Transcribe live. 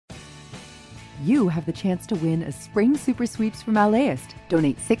you have the chance to win a spring super sweeps from LAist.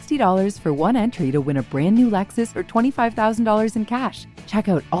 Donate $60 for one entry to win a brand new Lexus or $25,000 in cash. Check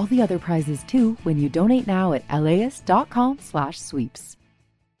out all the other prizes too when you donate now at laist.com/sweeps.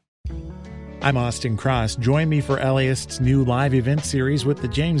 I'm Austin Cross. Join me for LAist's new live event series with the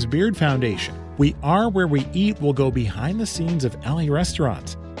James Beard Foundation. We Are Where We Eat will go behind the scenes of LA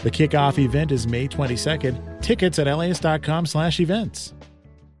restaurants. The kickoff event is May 22nd. Tickets at laist.com/events.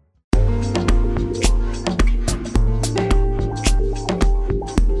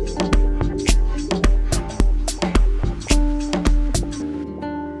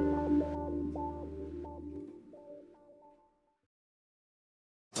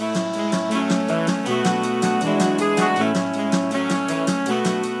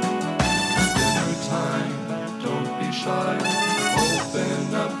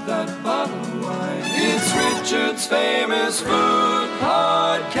 Famous Food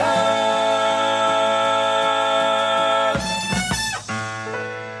Podcast.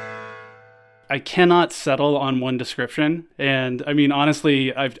 I cannot settle on one description. And I mean,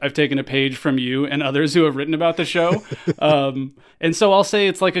 honestly, I've taken a page from you and others who have written about the show. And so I'll say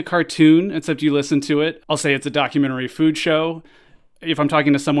it's like a cartoon, except you listen to it. I'll say it's a documentary food show. If I'm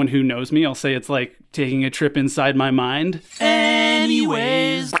talking to someone who knows me, I'll say it's like taking a trip inside my mind.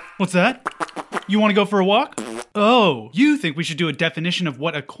 Anyways. What's that? You want to go for a walk? Oh, you think we should do a definition of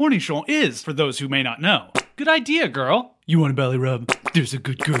what a cornichon is for those who may not know. Good idea, girl. You want a belly rub? There's a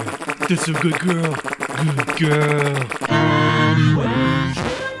good girl. There's a good girl. Good girl. Anyways.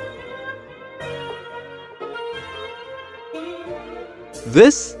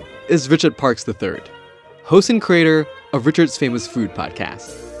 This is Richard Parks III, host and creator of Richard's Famous Food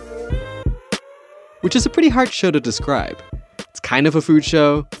Podcast, which is a pretty hard show to describe. It's kind of a food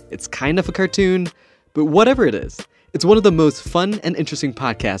show, it's kind of a cartoon, but whatever it is, it's one of the most fun and interesting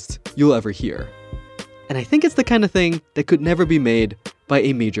podcasts you'll ever hear. And I think it's the kind of thing that could never be made by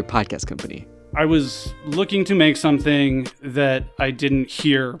a major podcast company. I was looking to make something that I didn't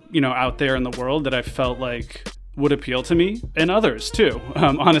hear, out there in the world that I felt like would appeal to me and others too.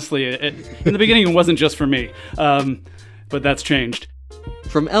 Honestly, in the beginning, it wasn't just for me, but that's changed.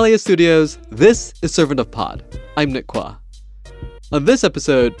 From LAist Studios, this is Servant of Pod. I'm Nick Kwa. On this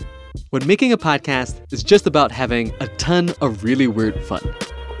episode, when making a podcast is just about having a ton of really weird fun.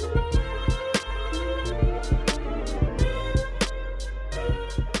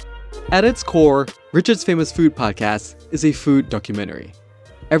 At its core, Richard's Famous Food Podcast is a food documentary.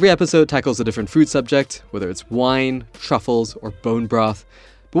 Every episode tackles a different food subject, whether it's wine, truffles, or bone broth.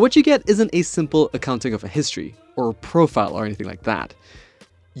 But what you get isn't a simple accounting of a history, or a profile, or anything like that.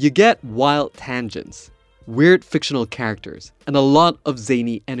 You get wild tangents, weird fictional characters, and a lot of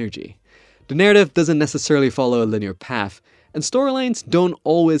zany energy. The narrative doesn't necessarily follow a linear path, and storylines don't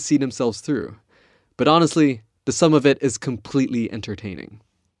always see themselves through. But honestly, the sum of it is completely entertaining.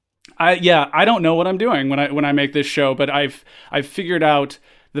 I don't know what I'm doing when I make this show, but I've figured out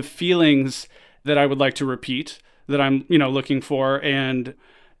the feelings that I would like to repeat, that I'm looking for, and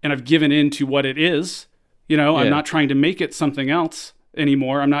I've given in to what it is. I'm not trying to make it something else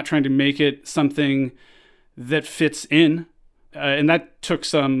anymore. I'm not trying to make it something that fits in, and that took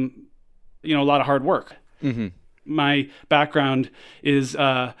some, a lot of hard work. Mm-hmm. My background is,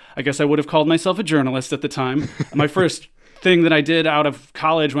 I guess I would have called myself a journalist at the time. My first thing that I did out of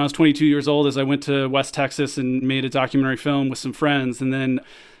college when I was 22 years old is I went to West Texas and made a documentary film with some friends. And then,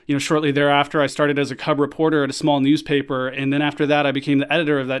 shortly thereafter, I started as a cub reporter at a small newspaper. And then after that, I became the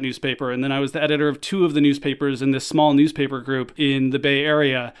editor of that newspaper. And then I was the editor of two of the newspapers in this small newspaper group in the Bay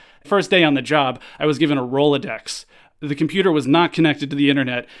Area. First day on the job, I was given a Rolodex. The computer was not connected to the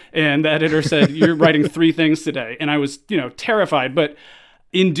internet. And the editor said, "You're writing 3 things today." And I was, terrified. But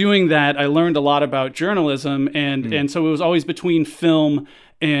in doing that, I learned a lot about journalism, and so it was always between film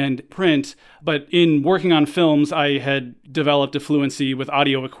and print. But in working on films, I had developed a fluency with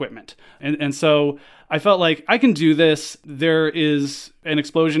audio equipment. And so I felt like I can do this. There is an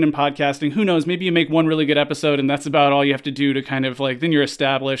explosion in podcasting. Who knows? Maybe you make one really good episode, and that's about all you have to do to kind of then you're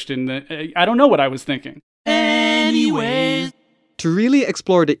established. And I don't know what I was thinking. Anyways. To really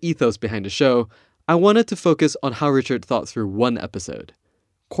explore the ethos behind the show, I wanted to focus on how Richard thought through one episode.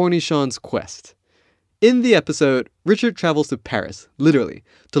 Cornichon's Quest. In the episode, Richard travels to Paris, literally,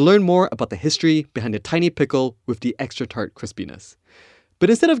 to learn more about the history behind the tiny pickle with the extra tart crispiness. But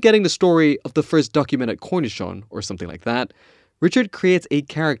instead of getting the story of the first documented cornichon or something like that, Richard creates a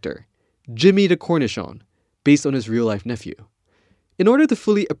character, Jimmy the Cornichon, based on his real-life nephew. In order to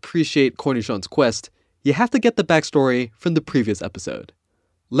fully appreciate Cornichon's Quest, you have to get the backstory from the previous episode.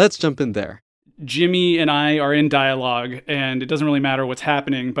 Let's jump in there. Jimmy and I are in dialogue, and it doesn't really matter what's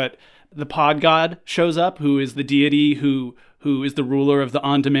happening, but the pod god shows up, who is the deity who is the ruler of the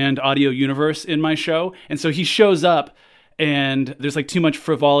on-demand audio universe in my show. And so he shows up, and there's like too much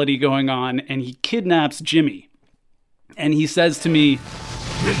frivolity going on, and he kidnaps Jimmy. And he says to me,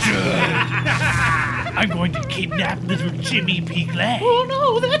 I'm going to kidnap little Jimmy Piglet. "Oh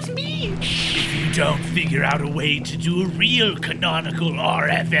no, that's me!" If you don't figure out a way to do a real canonical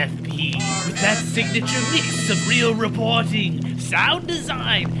RFFP with that signature mix of real reporting, sound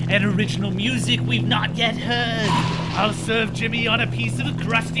design, and original music we've not yet heard, I'll serve Jimmy on a piece of a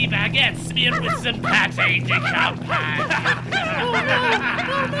crusty baguette smeared with some pâté de campagne.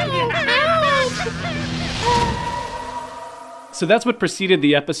 So that's what preceded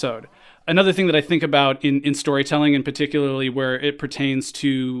the episode. Another thing that I think about in storytelling, and particularly where it pertains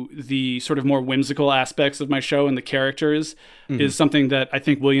to the sort of more whimsical aspects of my show and the characters, is something that I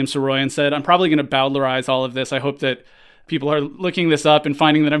think William Saroyan said. I'm probably going to bowdlerize all of this. I hope that people are looking this up and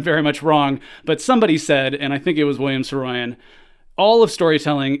finding that I'm very much wrong. But somebody said, and I think it was William Saroyan, all of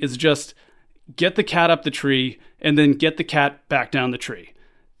storytelling is just get the cat up the tree and then get the cat back down the tree.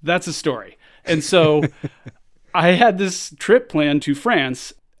 That's a story. And so I had this trip planned to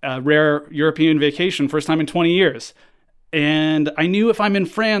France, a rare European vacation, first time in 20 years. And I knew if I'm in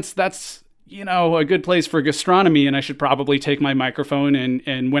France, that's, a good place for gastronomy, and I should probably take my microphone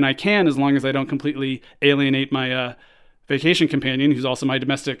and when I can, as long as I don't completely alienate my vacation companion, who's also my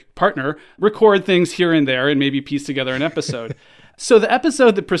domestic partner, record things here and there and maybe piece together an episode. So the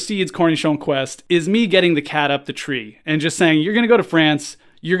episode that precedes Cornichon Quest is me getting the cat up the tree and just saying, you're going to go to France,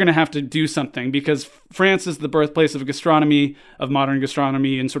 you're going to have to do something, because France is the birthplace of gastronomy, of modern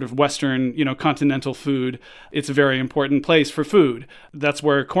gastronomy and sort of Western, continental food. It's a very important place for food. That's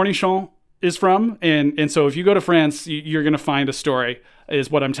where Cornichon is from. And so if you go to France, you're going to find a story,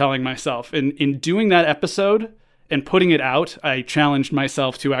 is what I'm telling myself. And in doing that episode and putting it out, I challenged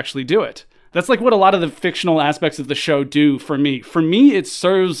myself to actually do it. That's like what a lot of the fictional aspects of the show do for me. For me, it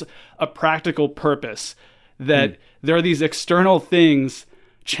serves a practical purpose, that there are these external things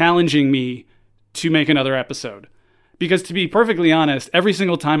challenging me to make another episode. Because to be perfectly honest, every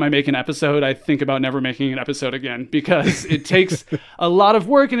single time I make an episode, I think about never making an episode again, because it takes a lot of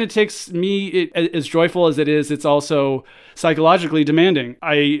work, and it takes me, as joyful as it is, it's also psychologically demanding.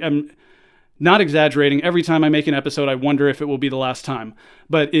 I am not exaggerating. Every time I make an episode, I wonder if it will be the last time.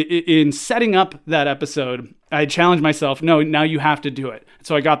 But in setting up that episode, I challenged myself, no, now you have to do it.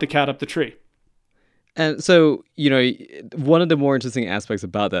 So I got the cat up the tree. And so, one of the more interesting aspects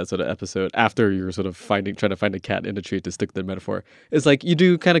about that sort of episode, after you're sort of trying to find a cat in the tree, to stick the metaphor, is like you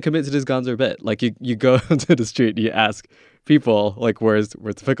do kind of commit to this gonzo bit. Like you go to the street and you ask people, like, where's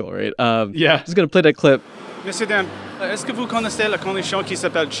the pickle, right? Yeah. Just going to play that clip. Monsieur Dame, est-ce que vous connaissez le cornichon qui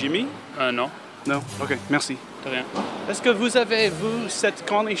s'appelle Jimmy? Non. Non? Ok, merci. De rien. Est-ce que vous avez vu cette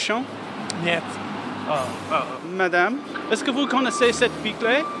cornichon? Niet. Madame, est-ce que vous connaissez cette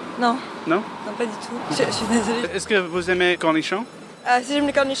piclet? Non. Non? Non, pas du tout. Je suis désolée. Est-ce que vous aimez cornichon? Ah, si j'aime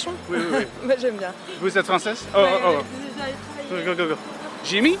les cornichons? Oui. Moi, j'aime bien. Vous êtes française? Ouais, Oh. j'ai travaillé. Go.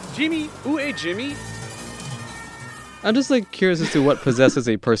 Jimmy? Où est Jimmy? I'm just curious as to what possesses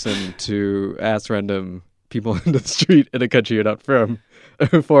a person to ask random people in the street in a country you're not from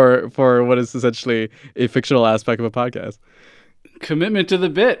for what is essentially a fictional aspect of a podcast. Commitment to the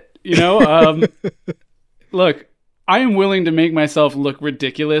bit, Look, I am willing to make myself look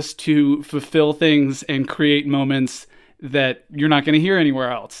ridiculous to fulfill things and create moments that you're not going to hear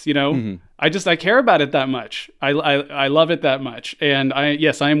anywhere else. I care about it that much. I love it that much. And I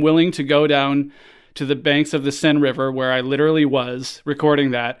am willing to go down to the banks of the Seine River, where I literally was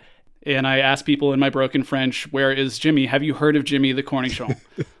recording that. And I asked people in my broken French, where is Jimmy? Have you heard of Jimmy the Cornichon?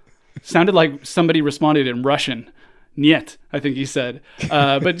 Sounded like somebody responded in Russian. Niet, I think he said.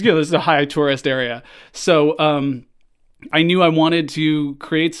 But this is a high tourist area. So I knew I wanted to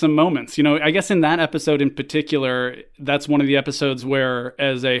create some moments. I guess in that episode in particular, that's one of the episodes where,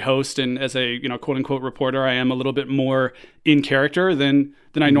 as a host and as a quote unquote reporter, I am a little bit more in character than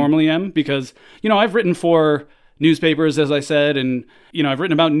I normally am, because I've written for newspapers, as I said, and I've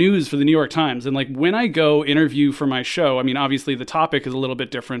written about news for the New York Times. And when I go interview for my show, I mean, obviously the topic is a little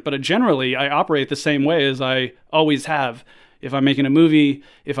bit different, but generally I operate the same way as I always have. If I'm making a movie,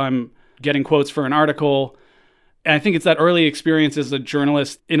 if I'm getting quotes for an article. And I think it's that early experience as a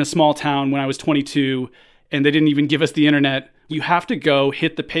journalist in a small town when I was 22 and they didn't even give us the internet. You have to go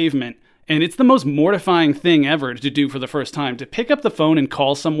hit the pavement. And it's the most mortifying thing ever to do for the first time, to pick up the phone and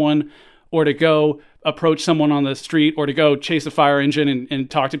call someone, or to go approach someone on the street or to go chase a fire engine and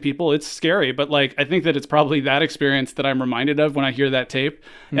talk to people, it's scary. But like, I think that it's probably that experience that I'm reminded of when I hear that tape.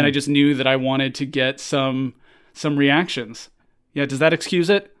 And I just knew that I wanted to get some reactions. Yeah, does that excuse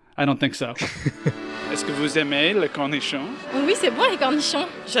it? I don't think so. Est-ce que vous aimez le cornichon? Oui, c'est bon les cornichons.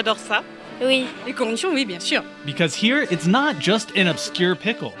 J'adore ça. Oui. Les cornichons, oui, bien sûr. Because here, it's not just an obscure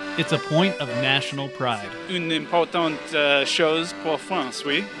pickle. It's a point of national pride. Une importante chose pour France,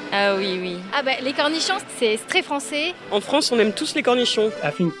 oui. Ah oui, oui. Ah ben, les cornichons, c'est très français. En France, on aime tous les cornichons.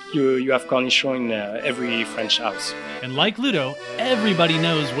 I think you have cornichon in every French house. And like Ludo, everybody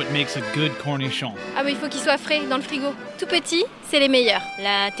knows what makes a good cornichon. Ah ben, il faut qu'ils soient frais dans le frigo. Tout petit, c'est les meilleurs.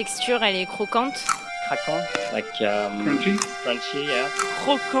 La texture, elle est croquante. Craquant, like crunchy, yeah.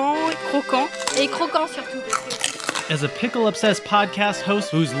 Croquant. Et croquant surtout. As a pickle-obsessed podcast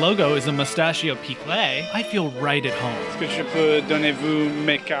host whose logo is a mustachio piqué, I feel right at home. Est-ce que je peux donner vous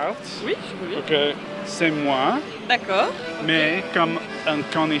mes cartes? Oui, oui. Ok, c'est moi, D'accord. mais comme un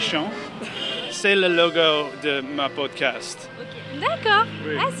cornichon. C'est le logo de ma podcast. D'accord.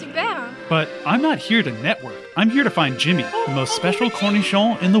 Oui. Ah, super. But I'm not here to network. I'm here to find Jimmy, the most special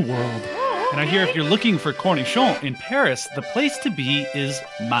cornichon in the world. And I hear if you're looking for cornichon in Paris, the place to be is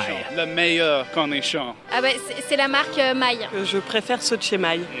Maille. Le meilleur cornichon. Ah ben, c'est la marque Maille. Je préfère ceux de chez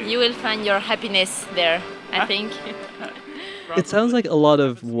Maille. You will find your happiness there, I think. It sounds like a lot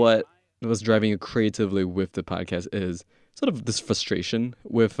of what was driving you creatively with the podcast is sort of this frustration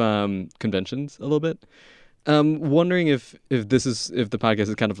with conventions a little bit. Wondering if the podcast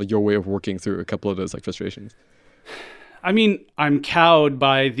is kind of like your way of working through a couple of those like frustrations. I mean, I'm cowed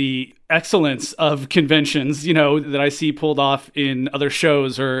by the excellence of conventions, you know, that I see pulled off in other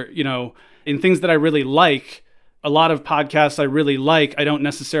shows or, you know, in things that I really like. A lot of podcasts I really like, I don't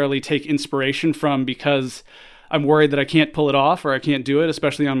necessarily take inspiration from because I'm worried that I can't pull it off or I can't do it,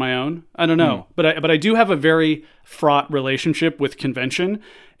 especially on my own. I don't know. But I do have a very fraught relationship with convention,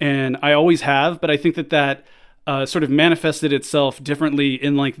 and I always have, but I think that sort of manifested itself differently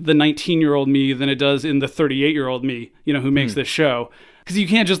in like the 19-year-old me than it does in the 38-year-old me, you know, who makes this show. Because you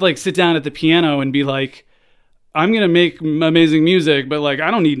can't just like sit down at the piano and be like, I'm going to make amazing music, but like, I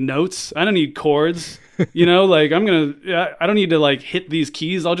don't need notes. I don't need chords, you know, like I don't need to like hit these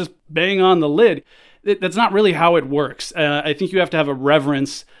keys. I'll just bang on the lid. That's not really how it works. I think you have to have a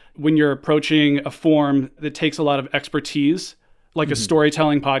reverence when you're approaching a form that takes a lot of expertise, like a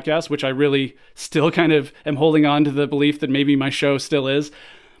storytelling podcast, which I really still kind of am holding on to the belief that maybe my show still is.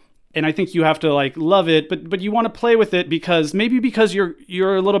 And I think you have to like love it, but you want to play with it because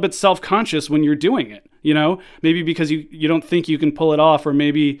you're a little bit self-conscious when you're doing it, you know? Maybe because you don't think you can pull it off, or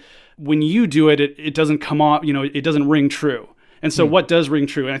maybe when you do it, it doesn't come off, you know, it doesn't ring true. And so what does ring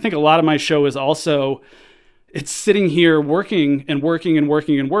true? And I think a lot of my show is also, it's sitting here working,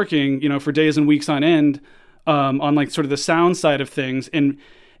 you know, for days and weeks on end, on like sort of the sound side of things, and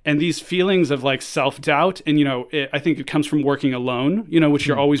these feelings of like self-doubt, and you know, I think it comes from working alone, you know, which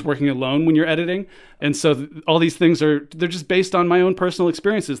you're always working alone when you're editing, and so all these things they're just based on my own personal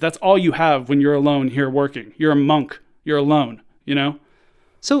experiences. That's all you have when you're alone here working. You're a monk. You're alone. You know.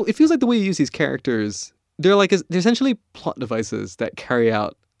 So it feels like the way you use these characters, they're essentially plot devices that carry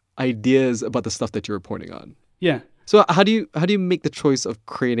out ideas about the stuff that you're reporting on. Yeah. So how do you make the choice of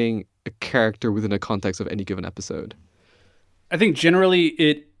creating a character within the context of any given episode? I think generally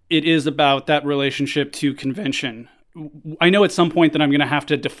it is about that relationship to convention. I know at some point that I'm going to have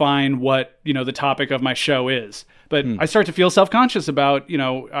to define what, you know, the topic of my show is, but I start to feel self-conscious about, you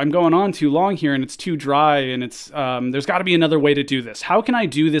know, I'm going on too long here and it's too dry, and it's there's got to be another way to do this. How can I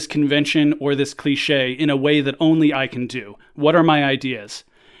do this convention or this cliche in a way that only I can do? What are my ideas?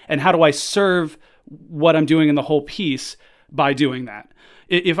 And how do I serve what I'm doing in the whole piece by doing that?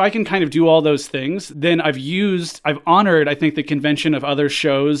 If I can kind of do all those things, then I've honored, I think, the convention of other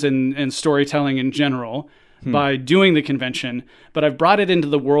shows and storytelling in general by doing the convention, but I've brought it into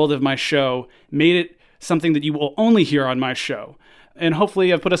the world of my show, made it something that you will only hear on my show. And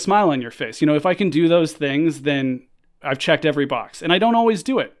hopefully I've put a smile on your face. You know, if I can do those things, then I've checked every box. And I don't always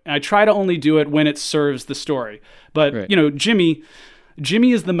do it. I try to only do it when it serves the story. But, you know, Jimmy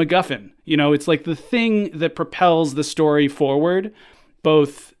is the MacGuffin. You know, it's like the thing that propels the story forward,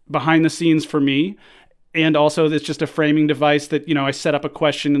 both behind the scenes for me, and also it's just a framing device that, you know, I set up a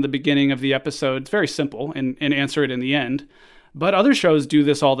question in the beginning of the episode. It's very simple, and answer it in the end. But other shows do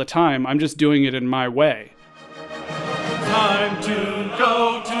this all the time. I'm just doing it in my way. Time to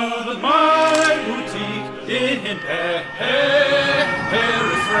go to the My Boutique in Paris,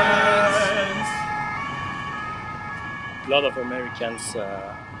 France. A lot of Americans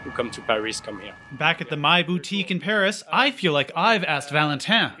who come to Paris come here. Back at the My Boutique in Paris, I feel like I've asked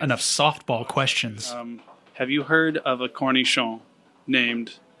Valentin enough softball questions. Have you heard of a cornichon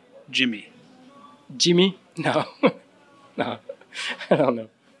named Jimmy? Jimmy? No. No. I don't know.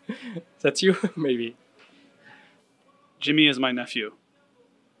 That's you? Maybe. Jimmy is my nephew.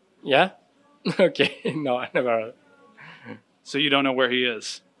 Yeah? Okay. No, I never heard. So you don't know where he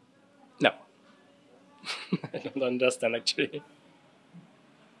is? No. I don't understand, actually.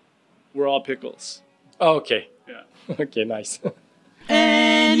 We're all pickles. Oh, okay. Yeah. Okay, nice.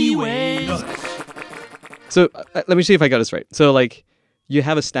 Anyways. So let me see if I got this right. So like you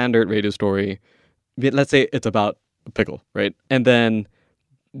have a standard radio story. Let's say it's about a pickle, right? And then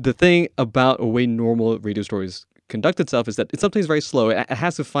the thing about a way normal radio stories conduct itself is that it's sometimes very slow. It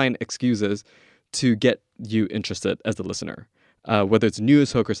has to find excuses to get you interested as the listener, whether it's a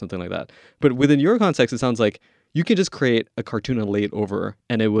news hook or something like that. But within your context, it sounds like you can just create a cartoon and lay it over,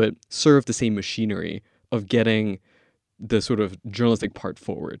 and it would serve the same machinery of getting the sort of journalistic part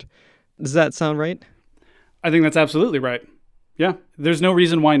forward. Does that sound right? I think that's absolutely right. Yeah, there's no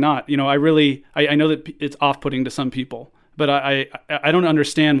reason why not. You know, I know that it's off-putting to some people, but I don't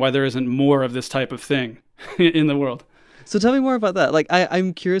understand why there isn't more of this type of thing in the world. So tell me more about that. Like,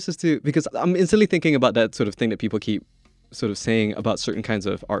 I'm curious as to, because I'm instantly thinking about that sort of thing that people keep sort of saying about certain kinds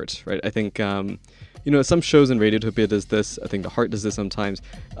of art, right? I think, some shows in Radiotopia does this. I think The Heart does this sometimes.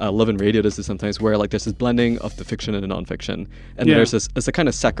 Love and Radio does this sometimes, where like there's this blending of the fiction and the nonfiction. And there's a kind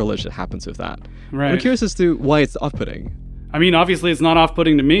of sacrilege that happens with that. Right. I'm curious as to why it's off-putting. I mean, obviously it's not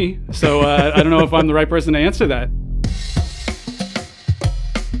off-putting to me, so I don't know if I'm the right person to answer that.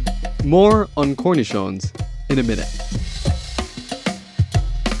 More on cornichons in a minute.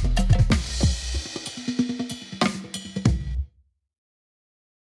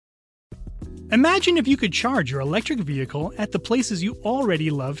 Imagine if you could charge your electric vehicle at the places you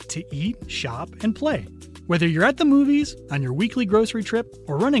already love to eat, shop, and play. Whether you're at the movies, on your weekly grocery trip,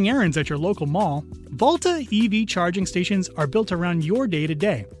 or running errands at your local mall, Volta EV charging stations are built around your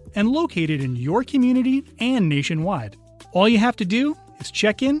day-to-day and located in your community and nationwide. All you have to do is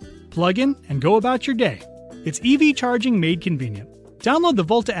check in, plug in, and go about your day. It's EV charging made convenient. Download the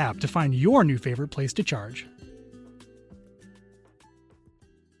Volta app to find your new favorite place to charge.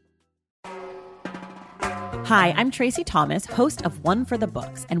 Hi, I'm Tracy Thomas, host of One for the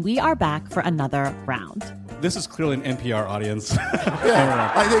Books, and we are back for another round. This is clearly an NPR audience.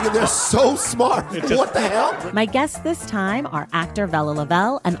 Yeah, I think they're so smart. What the hell? My guests this time are actor Vella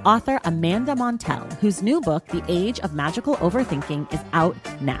Lavelle and author Amanda Montell, whose new book, The Age of Magical Overthinking, is out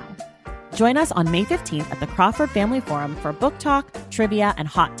now. Join us on May 15th at the Crawford Family Forum for book talk, trivia, and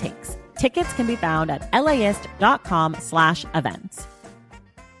hot takes. Tickets can be found at laist.com/events.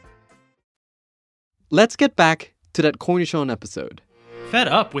 Let's get back to that cornichon episode. Fed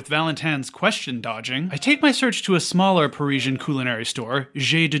up with Valentin's question dodging, I take my search to a smaller Parisian culinary store,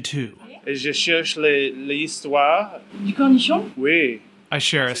 J'ai de Tout. Et je cherche l'histoire. Du cornichon? Oui. I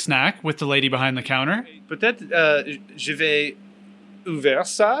share a snack with the lady behind the counter. Peut-être je vais ouvrir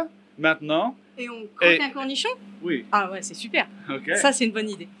ça maintenant. Et on croque un cornichon? Oui. Ah ouais, c'est super. Okay. Ça, c'est une bonne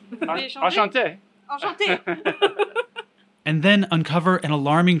idée. Enchanté. Enchanté. And then uncover an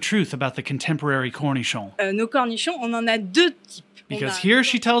alarming truth about the contemporary cornichon. Nos cornichons, on en a deux types. Because here,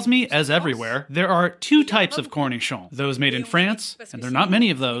 she tells me, as everywhere, there are two types of cornichon. Those made in France, and there are not many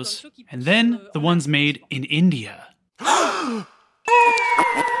of those, and then the ones made in India.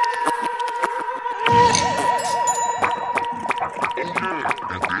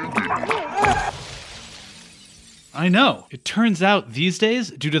 I know. It turns out these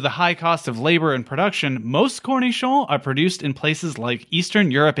days, due to the high cost of labor and production, most cornichons are produced in places like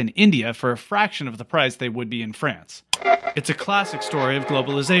Eastern Europe and India for a fraction of the price they would be in France. It's a classic story of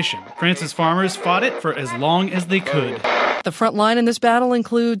globalization. France's farmers fought it for as long as they could. The front line in this battle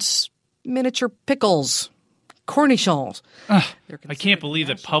includes miniature pickles, cornichons. I can't believe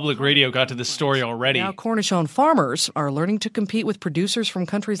that public radio got to this story already. Now cornichon farmers are learning to compete with producers from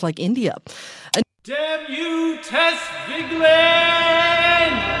countries like India. Damn you, Tess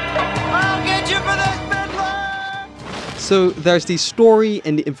Vigeland! I'll get you for this, Midland! So there's the story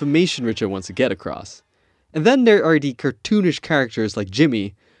and the information Richard wants to get across. And then there are the cartoonish characters like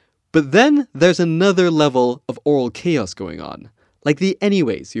Jimmy. But then there's another level of oral chaos going on. Like the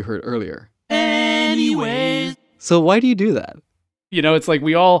anyways you heard earlier. Anyways. So why do you do that? You know, it's like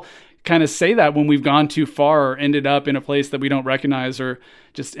we all kind of say that when we've gone too far or ended up in a place that we don't recognize or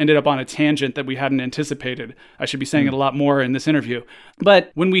just ended up on a tangent that we hadn't anticipated. I should be saying it a lot more in this interview.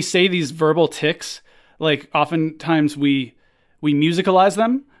 But when we say these verbal tics, like oftentimes we musicalize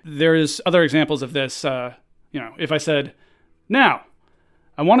them. There's other examples of this. If I said, now,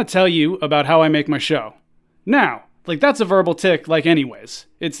 I want to tell you about how I make my show. Now, like that's a verbal tick, like anyways.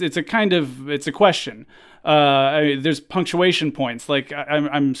 It's a question. There's punctuation points. Like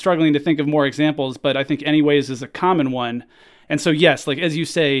I'm struggling to think of more examples, but I think anyways is a common one. And so yes, like as you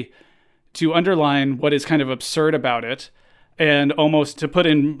say, to underline what is kind of absurd about it, and almost to put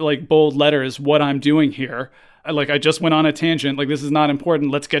in like bold letters what I'm doing here. Like I just went on a tangent. Like this is not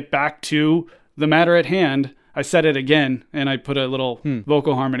important. Let's get back to the matter at hand. I said it again, and I put a little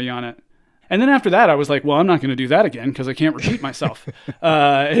vocal harmony on it. And then after that, I was like, well, I'm not going to do that again because I can't repeat myself.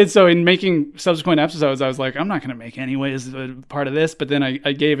 And so in making subsequent episodes, I was like, I'm not going to make anyways a part of this. But then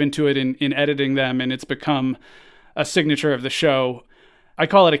I gave into it in editing them, and it's become a signature of the show. I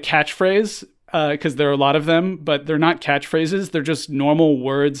call it a catchphrase because there are a lot of them, but they're not catchphrases. They're just normal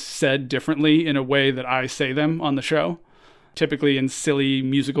words said differently in a way that I say them on the show, typically in silly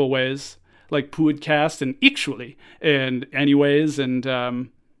musical ways, like podcast and actually and anyways.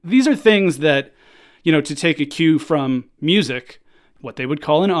 And these are things that, to take a cue from music, what they would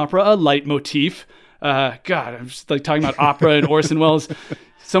call in opera a leitmotif. God, I'm just like talking about opera and Orson Welles.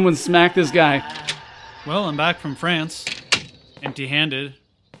 Someone smack this guy. Well, I'm back from France. Empty-handed.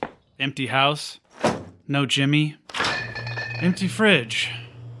 Empty house. No Jimmy. Empty fridge.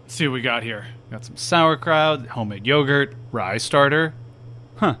 Let's see what we got here. Got some sauerkraut, homemade yogurt, rye starter.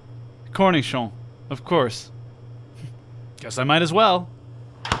 Cornichon, of course. Guess I might as well.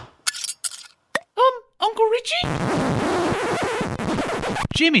 Uncle Richie?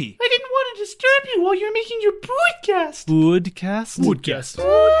 Jimmy! I didn't want to disturb you while you're making your podcast. Woodcast?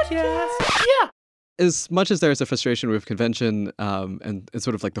 Yeah. As much as there is a frustration with convention and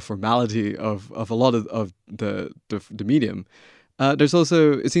sort of like the formality of a lot of the medium, there's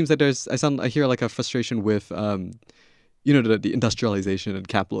also, it seems like I hear like a frustration with the industrialization and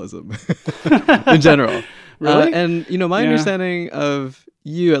capitalism in general. Really? And my understanding of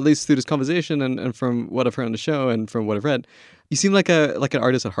you, at least through this conversation and from what I've heard on the show and from what I've read, you seem like an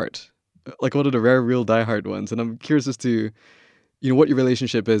artist at heart, like one of the rare, real diehard ones. And I'm curious as to what your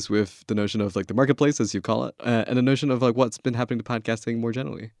relationship is with the notion of like the marketplace, as you call it, and the notion of like what's been happening to podcasting more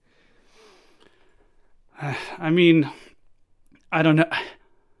generally. I mean, I don't know.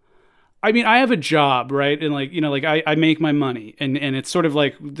 I mean, I have a job, right? And I make my money, and it's sort of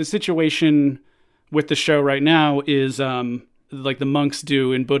like the situation with the show right now is like the monks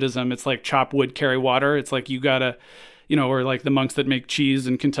do in Buddhism. It's like chop wood, carry water. It's like you gotta, or like the monks that make cheese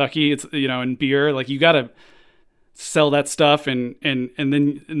in Kentucky. It's and beer. Like you gotta sell that stuff, and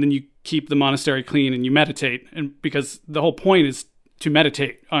then you keep the monastery clean and you meditate, and because the whole point is to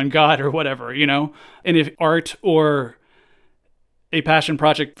meditate on God or whatever, And if art or a passion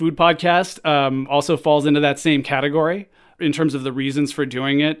project food podcast also falls into that same category in terms of the reasons for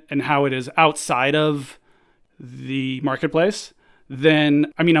doing it and how it is outside of the marketplace,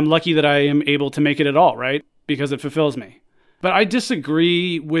 then, I mean, I'm lucky that I am able to make it at all, right? Because it fulfills me. But I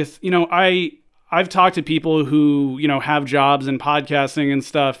disagree with, I've talked to people who, have jobs in podcasting and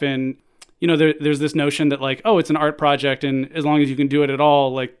stuff, and, there's this notion that like, oh, it's an art project, and as long as you can do it at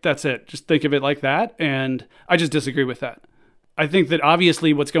all, like, that's it. Just think of it like that. And I just disagree with that. I think that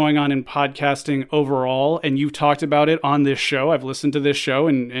obviously what's going on in podcasting overall, and you've talked about it on this show, I've listened to this show,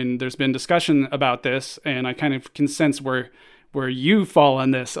 and there's been discussion about this, and I kind of can sense where you fall on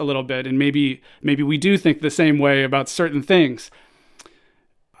this a little bit, and maybe we do think the same way about certain things.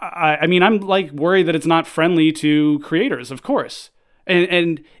 I mean, I'm like worried that it's not friendly to creators, of course,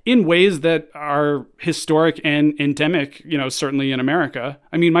 and in ways that are historic and endemic, certainly in America.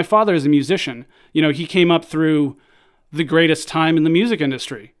 I mean, my father is a musician. He came up through the greatest time in the music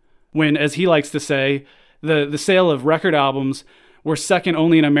industry, when, as he likes to say, the sale of record albums were second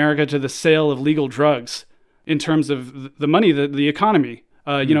only in America to the sale of legal drugs in terms of the money, the economy.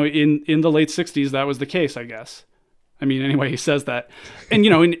 In the late 60s, that was the case, I guess. I mean, anyway, he says that. And,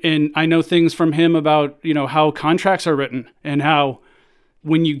 and I know things from him about, how contracts are written and how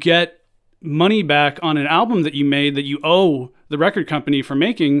when you get money back on an album that you made that you owe the record company for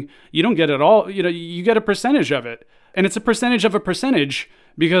making, you don't get it all. You get a percentage of it. And it's a percentage of a percentage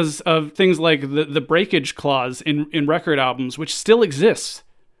because of things like the breakage clause in record albums, which still exists.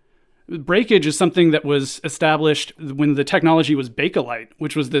 Breakage is something that was established when the technology was Bakelite,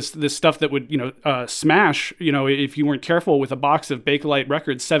 which was this stuff that would, smash, if you weren't careful with a box of Bakelite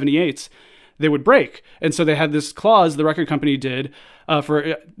records, 78s, they would break. And so they had this clause, the record company did,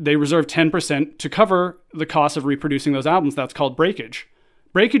 they reserved 10% to cover the cost of reproducing those albums. That's called breakage.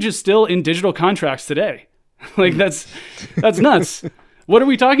 Breakage is still in digital contracts today. Like that's nuts. What are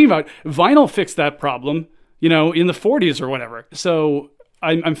we talking about? Vinyl fixed that problem, in the 40s or whatever. So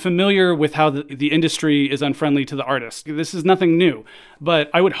I'm familiar with how the industry is unfriendly to the artist. This is nothing new, but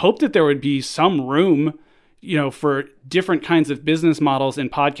I would hope that there would be some room, for different kinds of business models in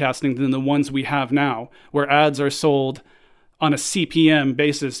podcasting than the ones we have now, where ads are sold on a CPM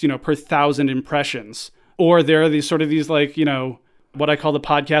basis, per 1,000 impressions. Or there are these like, what I call the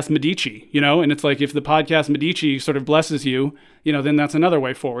podcast Medici, and it's like if the podcast Medici sort of blesses you, then that's another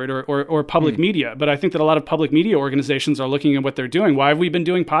way forward, or public media. But I think that a lot of public media organizations are looking at what they're doing. Why have we been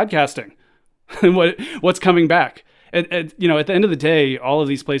doing podcasting? What's coming back? At the end of the day, all of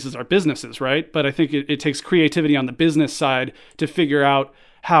these places are businesses, right? But I think it takes creativity on the business side to figure out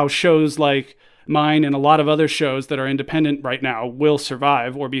how shows like mine and a lot of other shows that are independent right now will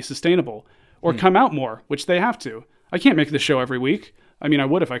survive or be sustainable or come out more, which they have to. I can't make this show every week. I mean, I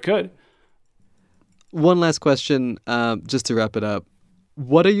would if I could. One last question, just to wrap it up.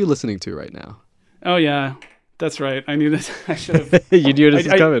 What are you listening to right now? Oh, yeah. That's right. I knew this. I should have. You knew this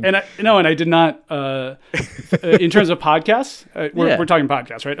was coming. And I did not. In terms of podcasts, we're talking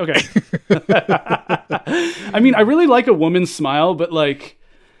podcasts, right? Okay. I mean, I really like A Woman's Smile, but like,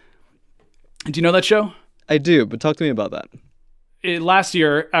 do you know that show? I do, but talk to me about that. Last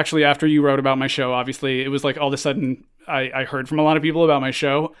year, actually, after you wrote about my show, obviously, it was like all of a sudden I heard from a lot of people about my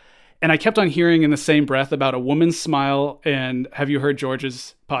show, and I kept on hearing in the same breath about A Woman's Smile and Have You Heard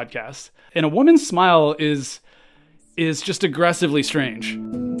George's podcast? And A Woman's Smile is just aggressively strange.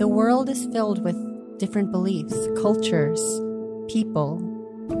 The world is filled with different beliefs, cultures, people,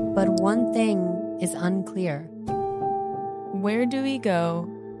 but one thing is unclear. Where do we go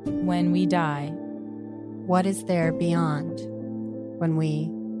when we die? What is there beyond when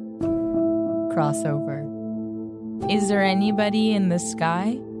we cross over? Is there anybody in the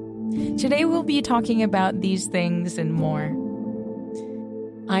sky? Today we'll be talking about these things and more.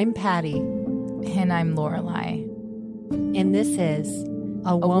 I'm Patty. And I'm Lorelei. And this is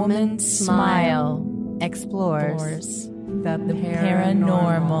A Woman's Smile explores the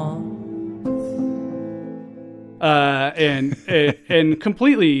paranormal. And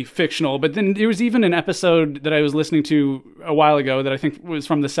completely fictional. But then there was even an episode that I was listening to a while ago that I think was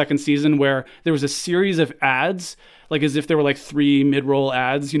from the second season where there was a series of ads, like as if there were like 3 mid-roll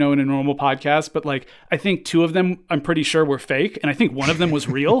ads, in a normal podcast. But like, I think 2 of them, I'm pretty sure were fake. And I think one of them was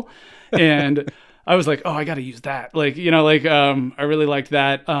real. And I was like, oh, I got to use that. Like, I really liked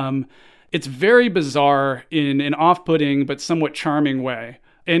that. It's very bizarre in an off-putting but somewhat charming way.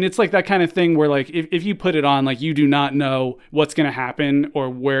 And it's like that kind of thing where like if you put it on, like you do not know what's going to happen or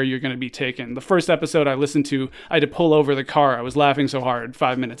where you're going to be taken. The first episode I listened to, I had to pull over the car. I was laughing so hard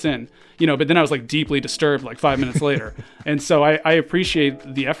 5 minutes in, but then I was like deeply disturbed like 5 minutes later. And so I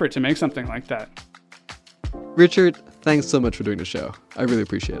appreciate the effort to make something like that. Richard, thanks so much for doing the show. I really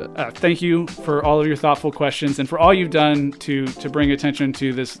appreciate it. Thank you for all of your thoughtful questions and for all you've done to bring attention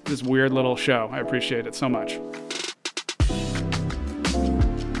to this weird little show. I appreciate it so much.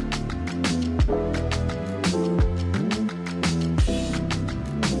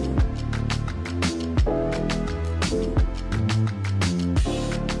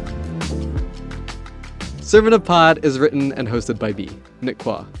 Servant of Pod is written and hosted by me, Nick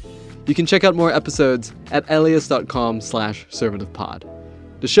Qua. You can check out more episodes at alias.com/servantofpod.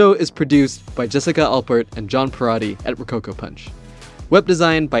 The show is produced by Jessica Alpert and John Perotti at Rococo Punch. Web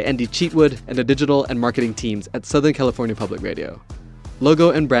design by Andy Cheatwood and the digital and marketing teams at Southern California Public Radio. Logo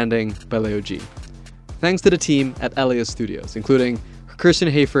and branding by Leo G. Thanks to the team at Alias Studios, including Kirsten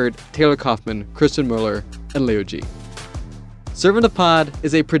Hayford, Taylor Kaufman, Kristen Mueller, and Leo G. Servant of Pod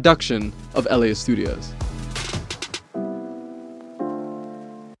is a production of Alias Studios.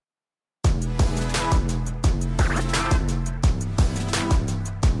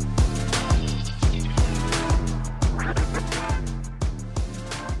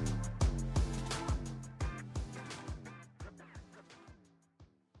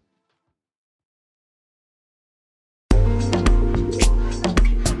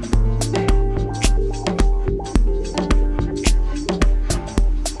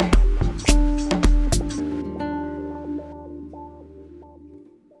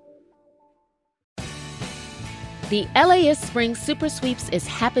 The LAist Spring Super Sweeps is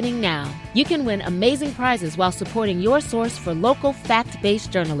happening now. You can win amazing prizes while supporting your source for local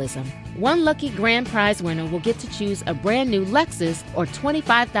fact-based journalism. One lucky grand prize winner will get to choose a brand new Lexus or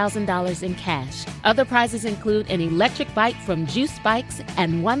 $25,000 in cash. Other prizes include an electric bike from Juice Bikes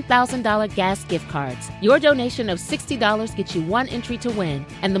and $1,000 gas gift cards. Your donation of $60 gets you 1 entry to win,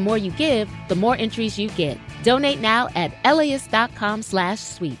 and the more you give, the more entries you get. Donate now at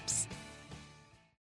LAist.com/sweeps.